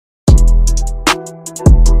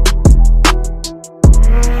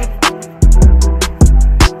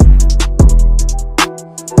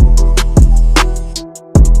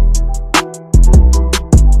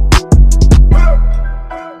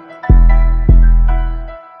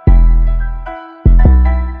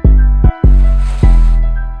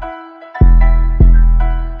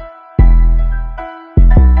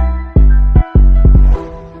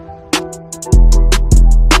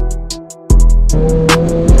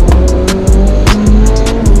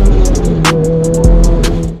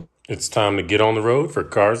It's time to get on the road for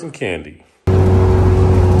cars and candy. We're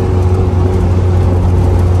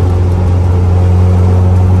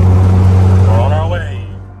on our way.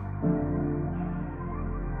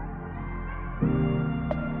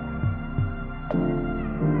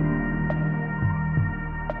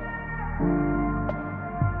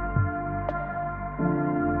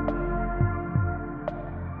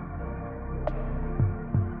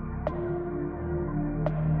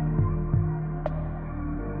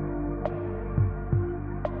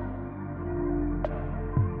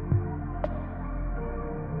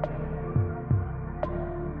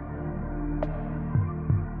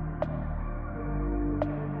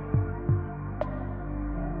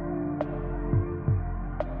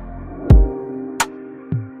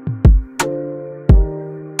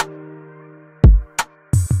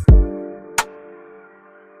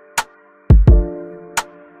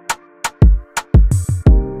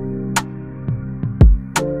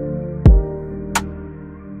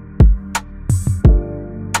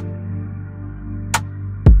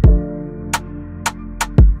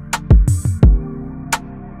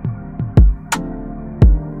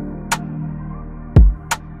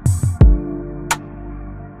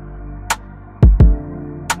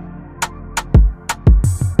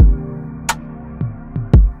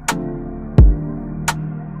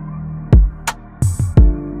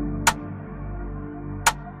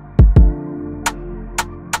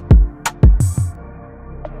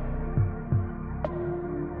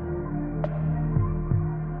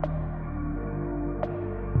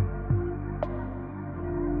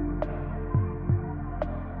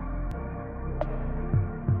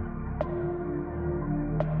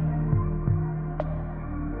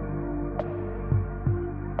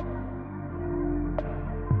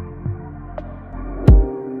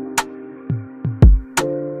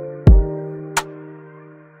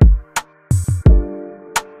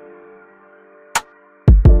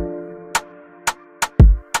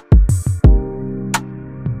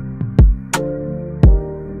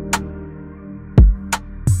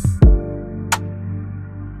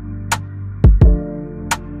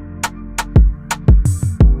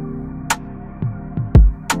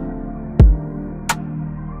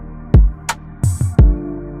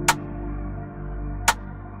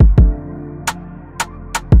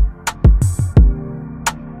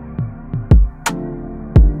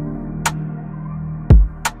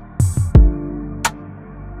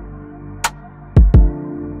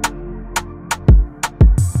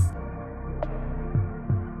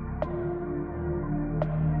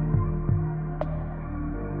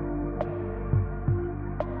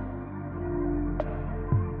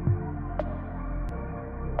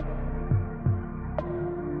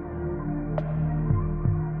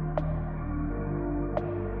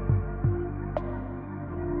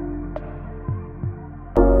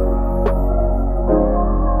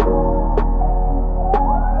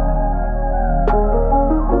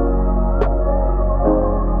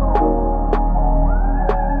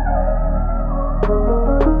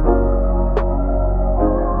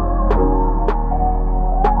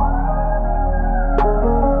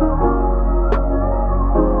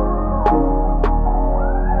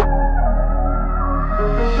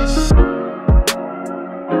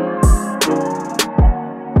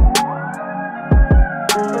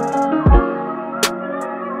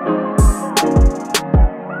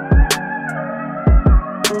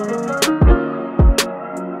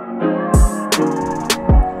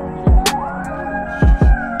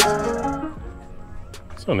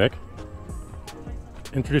 So Nick,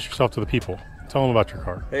 introduce yourself to the people. Tell them about your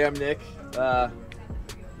car. Hey, I'm Nick.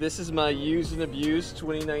 This is my used and abused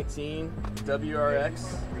 2019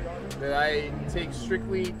 WRX that I take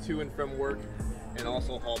strictly to and from work and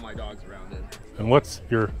also haul my dogs around in. And what's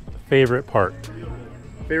your favorite part?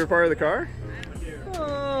 Favorite part of the car?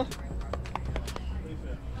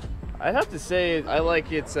 I'd have to say I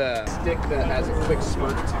like its stick that has a quick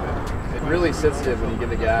spurt to it. It's really sensitive when you give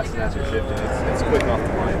the gas and as you're shifting. It's quick off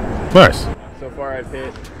the line. Nice. So far I've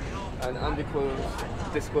hit an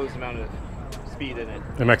undisclosed amount of speed in it.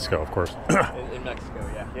 In Mexico, of course. in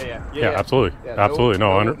Mexico, yeah, absolutely. Yeah, absolutely.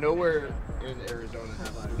 Nowhere in Arizona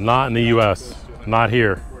have I. Not in the U.S. Not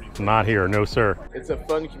here. Not here. No, sir. It's a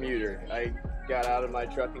fun commuter. I got out of my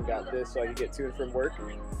truck and got this so I could get to and from work.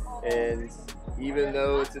 And even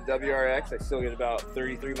though it's a WRX, I still get about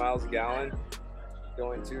 33 miles a gallon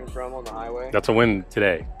going to and from on the highway. That's a win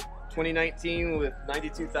today. 2019 with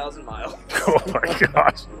 92,000 miles. Oh my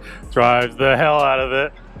gosh. Drives the hell out of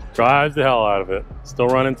it. Drives the hell out of it. Still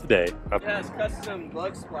running today. Yeah, it's custom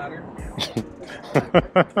bug splatter.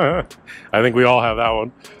 I think we all have that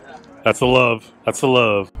one. That's the love. That's the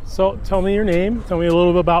love. So tell me your name. Tell me a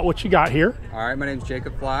little bit about what you got here. All right, my name's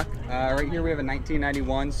Jacob Flock. Right here we have a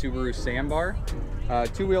 1991 Subaru Sandbar,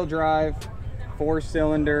 2-wheel drive,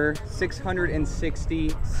 4-cylinder, 660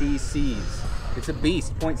 cc's. It's a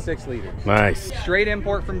beast, 0.6 liters. Nice. Straight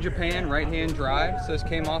import from Japan, right-hand drive. So this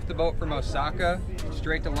came off the boat from Osaka,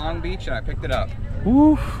 straight to Long Beach, and I picked it up.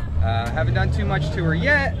 Oof. Haven't done too much to her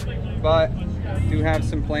yet, but do have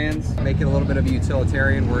some plans. Make it a little bit of a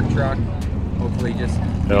utilitarian work truck. Hopefully just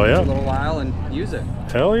Hell yeah. a little while and use it.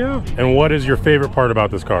 Hell yeah. And what is your favorite part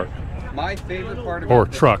about this car? My favorite part about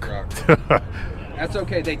this truck. That's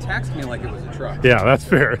okay, they taxed me like it was a truck. Yeah, that's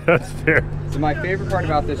fair. That's fair. So my favorite part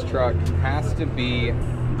about this truck has to be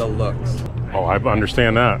the looks. Oh, I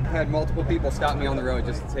understand that. I've had multiple people stop me on the road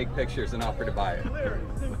just to take pictures and offer to buy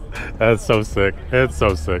it. That's so sick. It's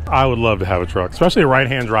so sick. I would love to have a truck, especially a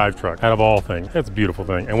right-hand drive truck, out of all things. It's a beautiful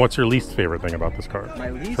thing. And what's your least favorite thing about this car?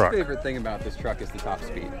 My least favorite thing about this truck is the top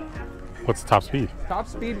speed. What's the top speed? Top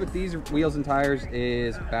speed with these wheels and tires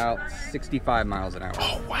is about 65 miles an hour.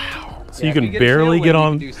 Oh, wow. So Yeah, you can if you barely get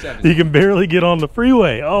on, you can barely get on the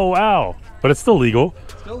freeway. Oh, wow. But it's still legal.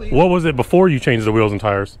 Still legal. What was it before you changed the wheels and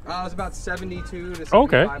tires? It was about 72 to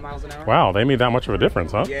 75 miles an hour. Wow, they made that much of a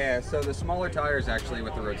difference, huh? Yeah, so the smaller tires actually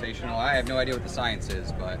with the rotational, I have no idea what the science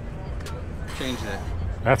is, but changed it.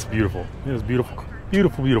 That's beautiful. It is beautiful,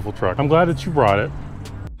 beautiful, beautiful truck. I'm glad that you brought it.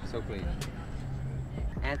 So clean.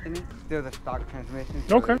 Anthony, still the stock transmission.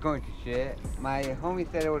 So Okay. it's going to shit. My homie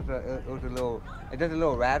said it does a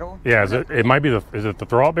little rattle. Yeah, is it might be is it the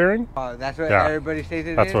throwout bearing? That's what Yeah. everybody says it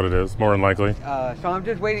is. That's what it is, more than likely. So I'm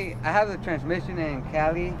just waiting. I have the transmission in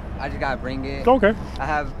Cali. I just gotta bring it. Okay. I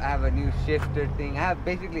have a new shifter thing. I have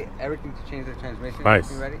basically everything to change the transmission.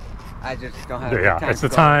 Nice. You ready? I just don't have Yeah, time it's to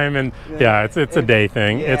the go. time, and yeah, it's a day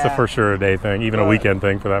thing. It's a Yeah. for sure a day thing, even a But- weekend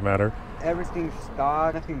thing for that matter. Everything's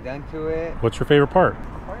stock, nothing done to it. What's your favorite part?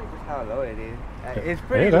 Probably just how low it is. It's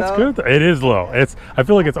pretty Hey, that's low. good. It is low. I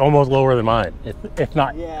feel like it's almost lower than mine. If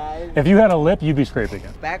not, Yeah. if you had a lip, you'd be scraping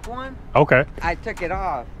it. Back one, Okay. I took it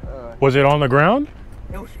off. Was it on the ground?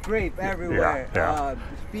 It was scrape everywhere. Yeah.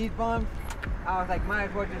 Speed bumps. I was like, might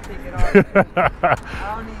as well just take it off.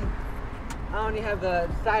 I only have the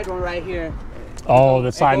side one right here. Oh,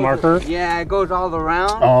 the side marker? Yeah, it goes all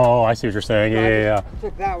around. Oh, I see what you're saying. So I Yeah. just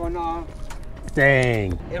took that one off.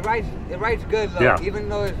 Dang. It rides good though. Yeah. Even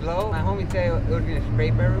though it's low, my homie said it was gonna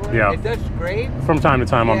scrape everywhere. Yeah. It does scrape. From time to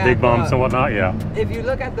time on Yeah, big bumps but- and whatnot, yeah. If you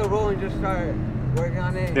look at the roll and just start working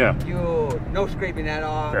on it, Yeah. no scraping at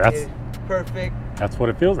all. That's- It's perfect. That's what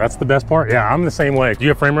it feels. That's the best part. Yeah, I'm the same way. Do you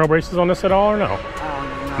have frame rail braces on this at all or no?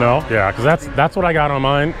 No? Yeah, because that's what I got on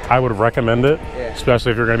mine. I would recommend it, Yeah.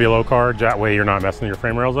 especially if you're going to be a low car. That way you're not messing your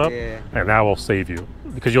frame rails up, Yeah. and that will save you.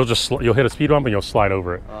 Because you'll hit a speed bump and you'll slide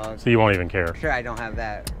over it, so you won't even care. Sure, I don't have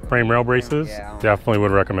that. Frame rail braces, Yeah, I don't- definitely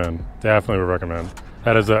would recommend. Definitely would recommend.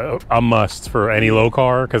 That is a must for any low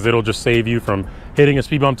car because it'll just save you from hitting a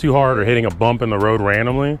speed bump too hard or hitting a bump in the road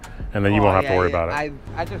randomly, and then you won't have to worry about it.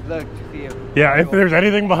 I just looked to see if Yeah, if there's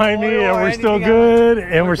anything behind me oil and or we're still anything, good I'm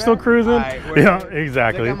like, and we're still cruising, Alright, we're yeah, good.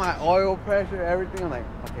 exactly. Look at my oil pressure, everything. I'm like,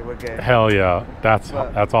 okay, we're good. Hell yeah, that's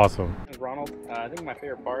But- awesome. Ronald, I think my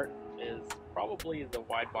favorite part is probably the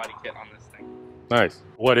wide body kit on this thing. Nice.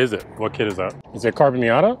 What is it? What kit is that? Is it Carbon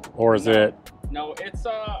Miata or is it No, it's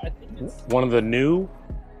I think it's one of the new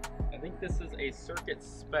I think this is a circuit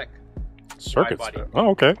spec circuits? wide body. Oh,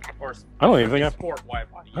 okay. Or I don't even think Circuit Sport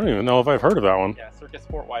wide body. I don't even know if I've heard of that one. Yeah, Circuit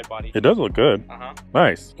Sport wide body. It does look good. Uh-huh.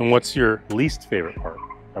 Nice. And what's your least favorite part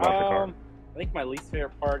about the car? I think my least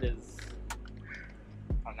favorite part is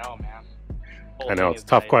I don't know, man. I know it's a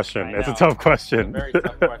tough question. It's a tough question. Very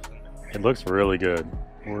tough question. It looks really good.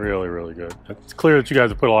 Really, really good. It's clear that you guys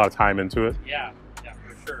have put a lot of time into it. Yeah,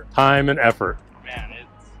 for sure. Time and effort. Man,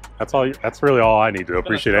 That's really all I need to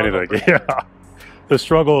appreciate struggle anything. for Yeah. The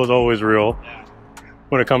struggle is always real yeah.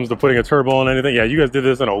 when it comes to putting a turbo on anything. Yeah, you guys did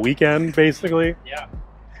this in a weekend, basically. Yeah.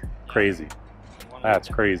 Crazy. That's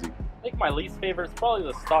crazy. I think my least favorite is probably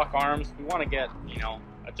the stock arms. We want to get,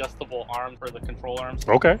 adjustable arms for the control arms.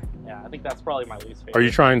 Okay. Yeah, I think that's probably my least favorite. Are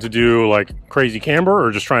you trying to do like crazy camber or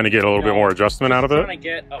just trying to get a little bit more adjustment out of it? Trying to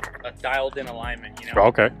get a dialed in alignment,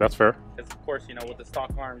 Okay, that's fair. Because of course, with the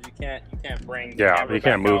stock arms, you can't bring. the Yeah, camber you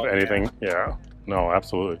can't back move out. anything. Yeah. No,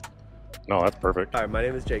 absolutely. No, that's perfect. Hi, my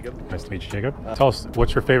name is Jacob. Nice to meet you, Jacob. Tell us,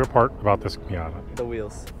 what's your favorite part about this Miata? The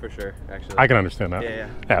wheels, for sure, actually. I can understand that. Yeah,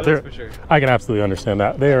 Yeah, wheels for sure. I can absolutely understand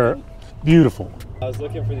that. They are beautiful. I was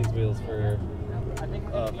looking for these wheels for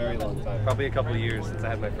a very long time. Probably a couple years since I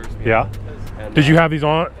had my first Miata. Yeah. And, Did you have these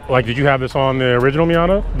on, did you have this on the original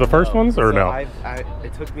Miata, the first ones, or so no?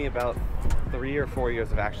 it took me about 3 or 4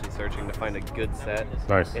 years of actually searching to find a good set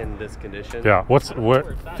Nice. in this condition. Yeah. What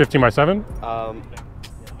 15 by 7?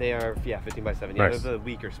 They are 15 by 7. Nice. They're the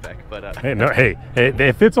weaker spec, but Hey,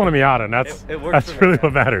 it fits on a Miata, and it works that's for me, really yeah.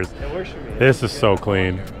 what matters. It works for me. This is so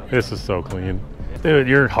clean. This is so clean. Dude,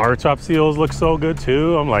 your hardtop seals look so good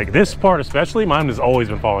too. I'm like, this part especially, mine has always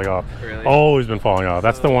been falling off. Really? Always been falling off.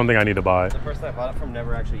 That's the one thing I need to buy. The person I bought it from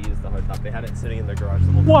never actually used the hardtop. They had it sitting in their garage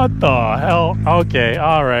the whole time. What the hell? Okay,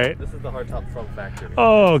 all right. This is the hardtop from factory.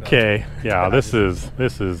 Okay, yeah, this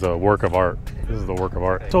is a work of art. This is the work of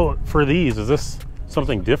art. So for these, is this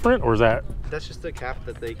something different, or is that? That's just the cap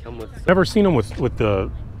that they come with. Never seen them with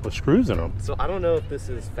the screws in them. So I don't know if this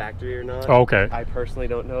is factory or not. Oh, okay. I personally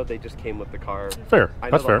don't know. They just came with the car. Fair. I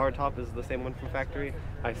know That's the fair. hardtop is the same one from factory.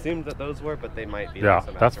 I assumed that those were, but they might be. Yeah,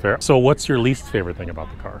 some that's fair. aftermarket. So what's your least favorite thing about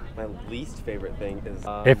the car? My least favorite thing is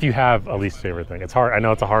If you have a least favorite thing. It's hard. I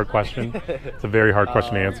know it's a hard question. It's a very hard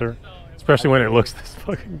question to answer, especially when it looks this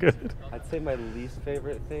fucking good. I'd say my least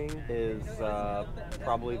favorite thing is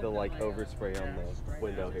probably the overspray on the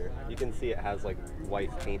window here. You can see it has like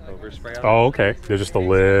white paint overspray on it. Oh, okay. There's just a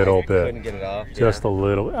little I couldn't bit. get it off. Just a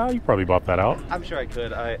little. Oh, you probably bought that out. I'm sure I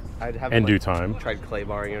could. I'd have In due time. tried clay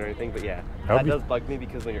barring it or anything, but yeah, That would that be- does bug me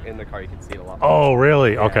because when you're in the car, you can see it a lot. Oh,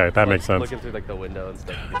 really? Yeah, Okay, that like, makes sense. Looking through like the window and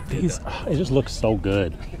stuff. You can see These, it. it just looks so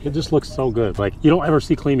good. It just looks so good. Like, you don't ever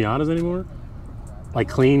see clean Miatas anymore. Like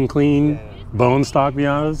clean bone stock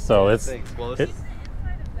Miatas. So it's Thanks. Well, it- this is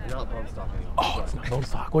not bone stock anymore. oh, it's not bone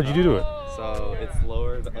stock. What'd you do to it? So it's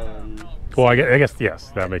lowered. Well, I guess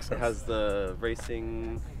yes, that makes It sense. has the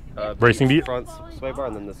racing Beat? front sway bar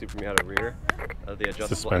and then the Super Miata rear. The adjustable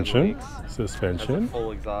Suspension, end links. Has a suspension.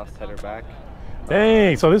 full exhaust header back.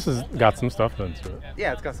 Dang, so this has got some stuff done to it.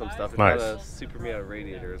 Yeah, it's got some stuff. It's Nice. got a Super Miata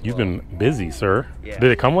radiator as You've well. been busy, sir. Yeah.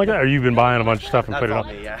 Did it come like that, or you've been buying a bunch of stuff and That's put it all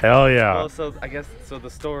on? me, yeah. Hell yeah. Well, so I guess the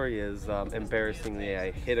story is embarrassingly I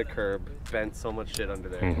hit a curb, bent so much shit under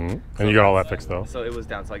there. And you got all that fixed though. So it was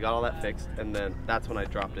down. So I got all that fixed, and then that's when I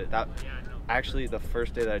dropped it. That actually the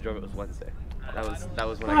first day that I drove it was Wednesday. That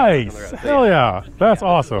was when I got back on the Nice. road. So, Hell yeah. That's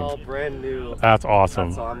All awesome. brand new. That's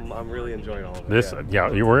awesome. So I'm really enjoying all of it. This, yeah.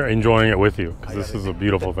 yeah, you were enjoying it with you because this is a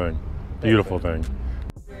beautiful thing. Beautiful thing.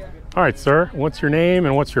 All right, sir. What's your name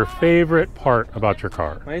and what's your favorite part about your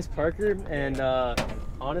car? My name's Parker, and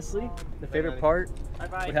honestly, the favorite part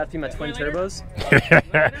would have to be my twin turbos.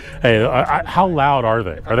 Hey, how loud are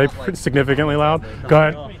they? Are they pretty significantly loud? Go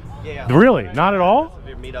ahead. Yeah. Really? Not at all?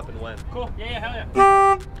 So meet up and when. Cool. Yeah, hell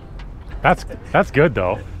yeah. That's good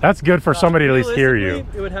though. That's good for somebody to at least hear you.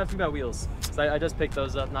 Realistically, it would have to be my wheels. So I just picked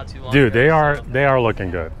those up not too long Dude, ago. they are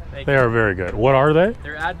looking good. Thank They you. are very good. What are they?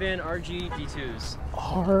 They're Advan RG D2s,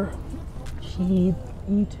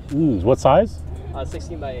 RGB2s. What size?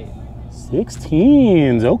 16 by 8.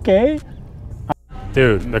 16s. Okay.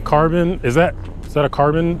 Dude, the carbon is that a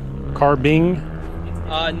carbing?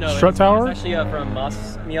 No, Strut tower? It's actually from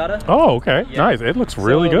Moss Miata. Oh, okay. Yeah. Nice. It looks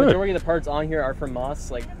really So, good. The majority of the parts on here are from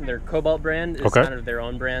Moss. Like their Cobalt brand is Okay. kind of their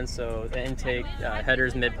own brand. So the intake,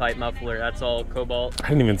 headers, mid-pipe, muffler, that's all Cobalt. I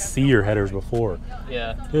didn't even see your headers before.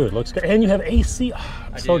 Yeah. Dude, it looks good. And you have AC.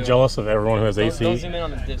 I'm so do. jealous of everyone who has Don't AC. zoom in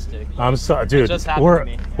on the dipstick. I'm so, dude. just happened We're to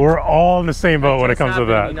me. we're all in the same boat when it just comes to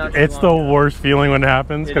happened to me that. not too It's the long ago. worst feeling when it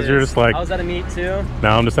happens It because you're is. just like, I was at a meet too.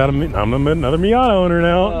 now I'm just I'm another Miata owner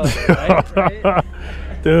now. Oh, right.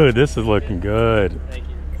 Dude, this is looking good. Thank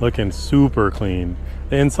you. Looking super clean.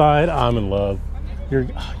 The inside, I'm in love. Your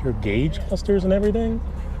gauge clusters and everything.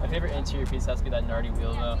 My favorite interior piece has to be that Nardi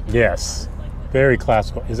wheel though. Yes, very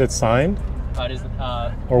classical. Is it signed? It is.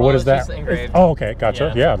 Or what is that? Just engraved. Oh, okay,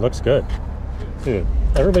 gotcha. Yeah. Yeah, it looks good. Dude,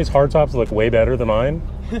 everybody's hardtops look way better than mine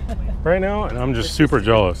right now, and I'm just super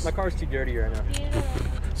jealous. My car's too dirty right now.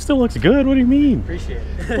 Still looks good. What do you mean? Appreciate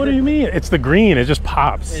it. What do you mean? It's the green. It just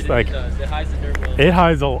pops. It like does. It hides the dirt wheel. it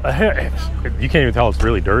hides you can't even tell it's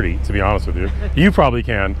really dirty. To be honest with you, you probably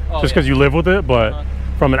can Oh, just because you live with it. But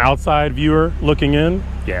from an outside viewer looking in,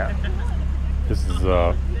 yeah, this is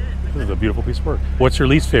a beautiful piece of work. What's your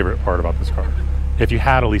least favorite part about this car? If you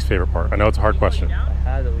had a least favorite part, I know it's a hard question. I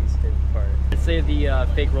had the least favorite part. I'd say the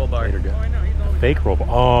fake roll bar. Fake roll. I get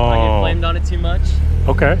Oh, flamed on it too much.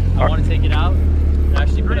 okay. I want to take it out and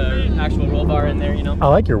actually put an actual roll bar in there, you know. I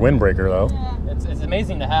like your windbreaker though. It's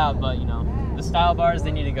amazing to have, but you know, the style bars,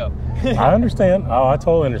 they need to go. I understand. Oh, I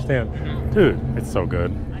totally understand. Dude, it's so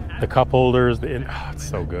good. The cup holders, it's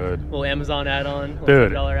so good. Little Amazon add-on, little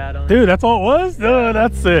Dude. $2 add-on. Dude, that's all it was? Dude,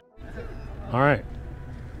 that's it. All right.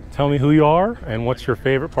 Tell me who you are and what's your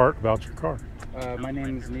favorite part about your car. My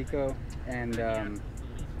name is Nico, and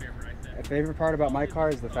a favorite part about my car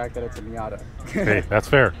is the fact that it's a Miata. Hey, that's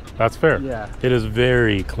fair. That's fair. Yeah. It is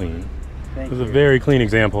very clean. This is a very clean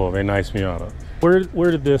example of a nice Miata.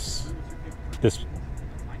 Where did this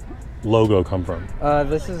logo come from?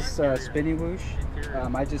 This is Spinny Whoosh.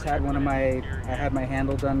 I just had I had my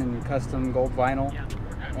handle done in custom gold vinyl,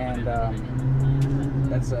 and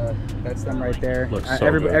that's them right there. Looks so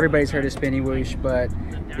everybody's heard of Spinny Whoosh, but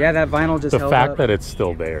yeah, that vinyl just the held fact up. that it's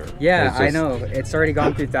still there. Yeah, I know. It's already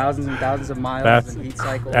gone through thousands and thousands of miles and heat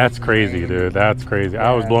cycles. That's crazy, dude. That's crazy.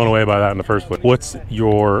 Yeah. I was blown away by that in the first place. What's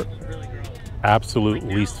your absolute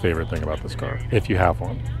least favorite thing about this car, if you have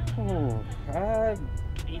one? Oh,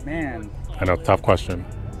 man. I know, tough question.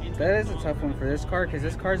 That is a tough one for this car because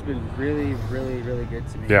this car's been really, really, really good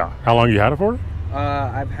to me. Yeah. How long you had it for?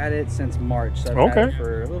 I've had it since March. So I've had it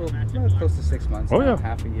for a little close to 6 months. Oh, yeah.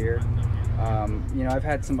 Half a year. You know, I've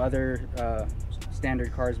had some other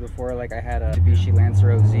standard cars before. Like I had a Mitsubishi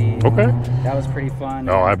Lancer OZ. Okay. That was pretty fun.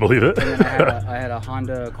 Oh, I believe it. And then I had a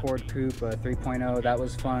Honda Accord Coupe 3.0. That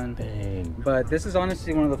was fun. Dang. But this is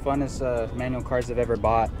honestly one of the funnest manual cars I've ever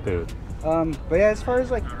bought. Dude. But yeah, as far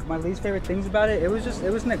as like my least favorite things about it, it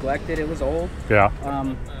was neglected. It was old. Yeah.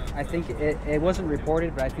 I think it wasn't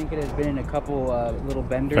reported, but I think it has been in a couple little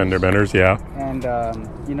benders. Fender benders, yeah. And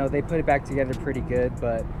you know, they put it back together pretty good.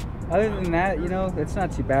 But other than that, you know, it's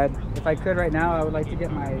not too bad. If I could right now, I would like to get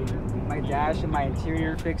my dash and my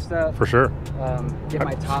interior fixed up. For sure. Get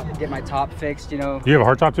my top fixed. You know. Do you have a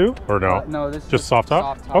hard top too, or no? No, this is just soft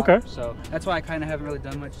top. Soft top. Okay. So that's why I kind of haven't really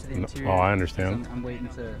done much to the interior. Oh, I understand. I'm waiting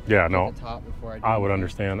to get the top before I do. I would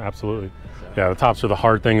understand, absolutely. So. Yeah, the tops are the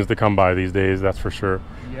hard things to come by these days, that's for sure.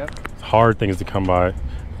 Yep. It's hard things to come by.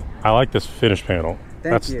 I like this finish panel.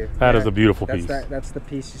 Thank you. That is a beautiful piece. That's the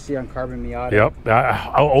piece you see on Carbon Miata. Yep.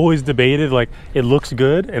 I always debated, like, it looks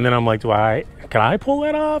good, and then I'm like, can I pull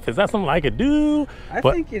that off? Is that something I could do? I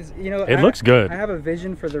think it's, you know, it looks good. I have a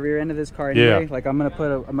vision for the rear end of this car anyway. Yeah. Like I'm gonna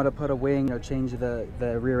put a wing, you know, change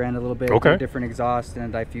the rear end a little bit. Okay. A different exhaust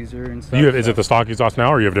and a diffuser and stuff. Is it the stock exhaust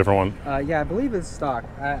now, or you have a different one? Yeah, I believe it's stock.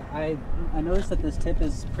 I noticed that this tip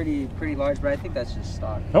is pretty large, but I think that's just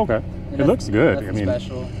stock. Okay. It looks good. I mean,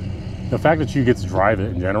 special. The fact that you get to drive it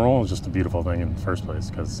in general is just a beautiful thing in the first place,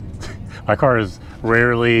 because my car is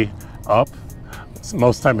rarely up.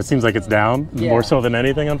 Most of the time it seems like it's down, more so than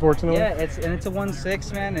anything, unfortunately. Yeah, it's a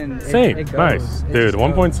 1.6, man, and same. it goes. Nice, dude.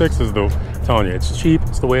 1.6 is I'm telling you, it's cheap.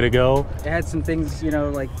 It's the way to go. It had some things, you know,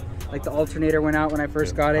 like the alternator went out when I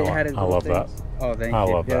first got it. It had I love that. Oh, thank you. I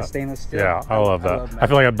love that. Stainless steel. Yeah, I love that. I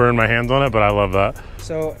feel like I burned my hands on it, but I love that.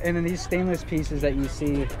 So, and then these stainless pieces that you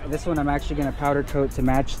see, this one I'm actually going to powder coat to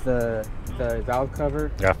match the valve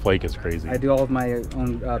cover. That flake is crazy. I do all of my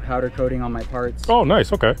own powder coating on my parts. Oh,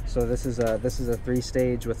 nice. Okay. So this is a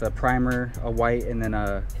 3-stage with a primer, a white, and then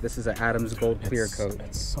this is an Adams Gold clear coat.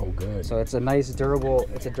 It's so good. So it's a nice durable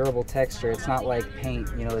texture. It's not like paint,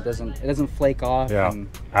 you know. It doesn't flake off. Yeah,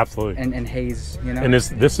 absolutely. And haze, you know. And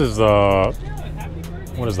this is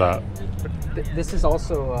what is that? This is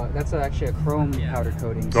also that's actually a chrome powder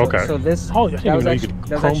coating. So, okay. So this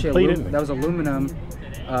that was aluminum.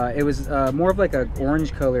 It was more of like an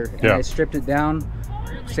orange color, and I stripped it down,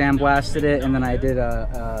 sandblasted it, and then I did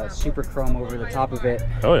a super chrome over the top of it.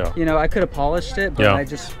 Oh yeah. You know, I could have polished it, but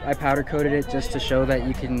I powder coated it just to show that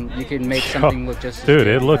you can make something look just. Dude,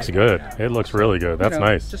 it looks good. It looks really good. That's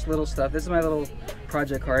nice. Just little stuff. This is my little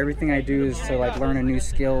project car. Everything I do is to like learn a new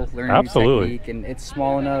skill, learn a new technique, and it's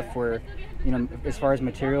small enough where, you know, as far as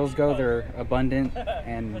materials go, they're abundant,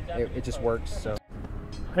 and it just works. So.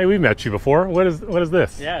 Hey, we've met you before. What is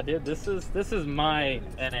this? Yeah, dude, this is my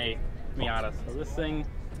NA Miata. So this thing,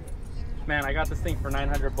 man, I got this thing for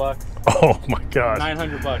 $900. Oh my gosh.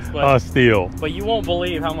 $900, but steal. But you won't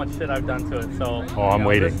believe how much shit I've done to it. So I'm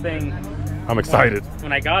waiting. This thing, I'm excited.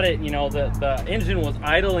 When I got it, you know, the engine was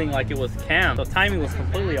idling like it was cam. So timing was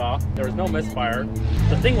completely off. There was no misfire.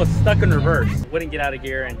 The thing was stuck in reverse. Wouldn't get out of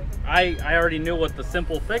gear, and I already knew what the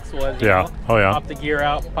simple fix was. You know? Oh yeah. Pop the gear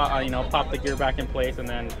out, pop the gear back in place, and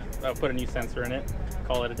then put a new sensor in it.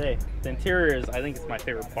 Call it a day. The interior is, I think, it's my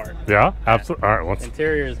favorite part. Yeah, absolutely. All right,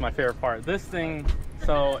 interior is my favorite part. This thing,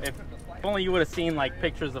 so if only you would have seen like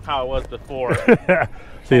pictures of how it was before.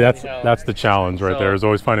 See, that's the challenge right there. Is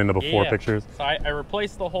always finding the before pictures. So I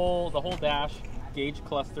replaced the whole dash, gauge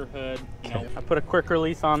cluster hood. You know, I put a quick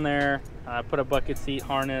release on there. I put a bucket seat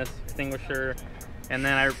harness, extinguisher, and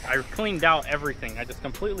then I cleaned out everything. I just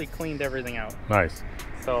completely cleaned everything out. Nice.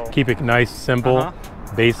 So keep it nice, simple,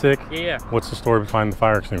 basic. Yeah. What's the story behind the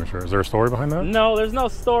fire extinguisher? Is there a story behind that? No, there's no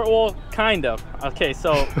story. Well, kind of. Okay,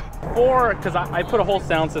 so because I put a whole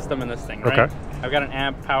sound system in this thing, right? Okay. I've got an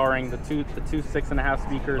amp powering the two 6.5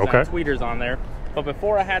 speakers and tweeters on there. But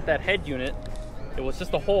before I had that head unit, It was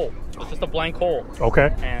just a hole. It was just a blank hole.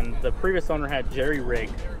 Okay. And the previous owner had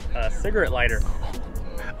jerry-rigged a cigarette lighter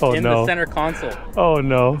in no. the center console. Oh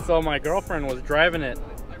no. So my girlfriend was driving it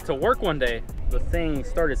to work one day. The thing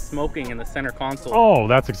started smoking in the center console. Oh,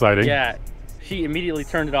 that's exciting. Yeah. She immediately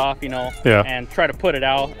turned it off, you know, yeah, and tried to put it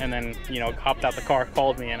out, and then, you know, hopped out the car,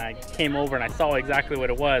 called me, and I came over and I saw exactly what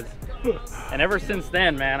it was. And ever since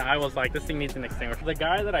then, man, I was like, this thing needs an extinguisher. The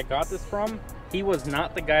guy that I got this from, he was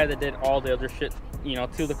not the guy that did all the other shit, you know,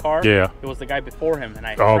 to the car. Yeah. It was the guy before him, and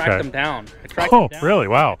I tracked him down. Really?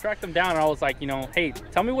 Wow. I tracked him down, and I was like, you know, hey,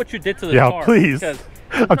 tell me what you did to the car. Yeah, please.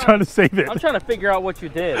 I'm trying to save it. I'm trying to figure out what you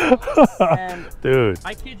did. And dude,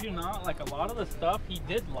 I kid you not, like, a lot of the stuff, he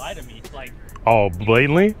did lie to me. Like, oh,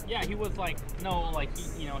 blatantly? Yeah, he was like, no, like,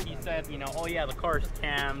 he, you know, he said, you know, oh yeah, the car's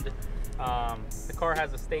cammed. The car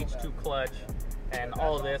has a stage 2 clutch and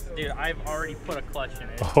all of this. Dude, I've already put a clutch in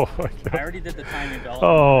it. Oh my God. I already did the timing belt.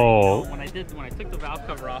 Oh. You know, when I took the valve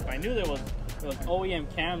cover off, I knew there was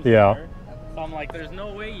OEM cams yeah. there. So I'm like, there's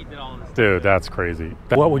no way you did all this. Dude, that's crazy.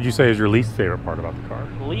 What would you say is your least favorite part about the car?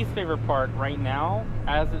 The least favorite part right now,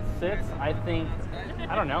 as it sits, I think,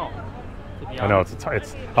 I don't know. To be honest. I know,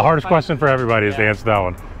 it's the hardest question for everybody is to answer that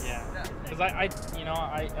one. Yeah. Because I you know,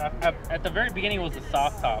 at the very beginning was the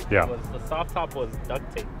soft top. Yeah. The soft top was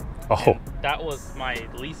duct tape. Oh. And that was my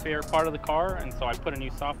least favorite part of the car, and so I put a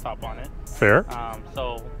new soft top on it. Fair.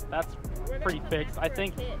 So that's pretty fixed. I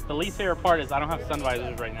think the least favorite part is I don't have sun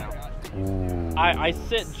visors right now. Ooh. I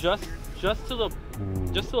sit just to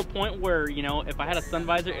the point where, you know, if I had a sun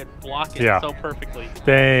visor, it'd block it so perfectly.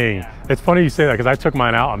 Dang. Yeah. It's funny you say that because I took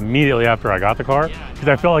mine out immediately after I got the car because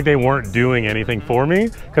I felt like they weren't doing anything for me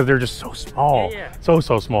because they're just so small. So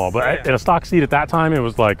small. But in a stock seat at that time, it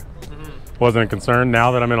was like, wasn't a concern.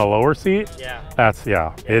 Now that I'm in a lower seat,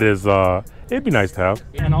 it is, it'd be nice to have.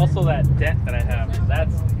 And also that dent that I have,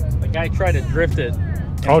 that's, the guy tried to drift it.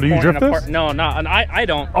 Oh, do you drift this? No, no, and I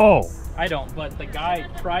don't. Oh. I don't, but the guy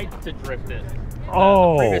tried to drift it.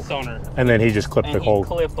 Oh. The previous owner. And then he just clipped the whole.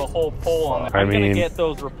 Clipped the whole pole on it. I'm gonna get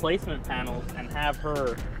those replacement panels and have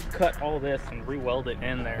her cut all this and re-weld it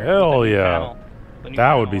in there. Hell yeah.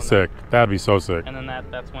 That would be sick. That'd be so sick. And then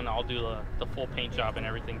that's when I'll do the full paint job and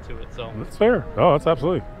everything to it. So that's fair. Oh, that's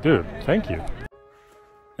absolutely, dude. Thank you.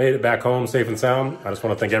 Made it back home safe and sound. I just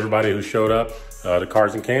want to thank everybody who showed up to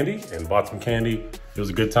Cars and Candy and bought some candy. It was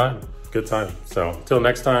a good time. Good time. So until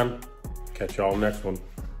next time, catch y'all next one.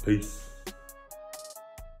 Peace.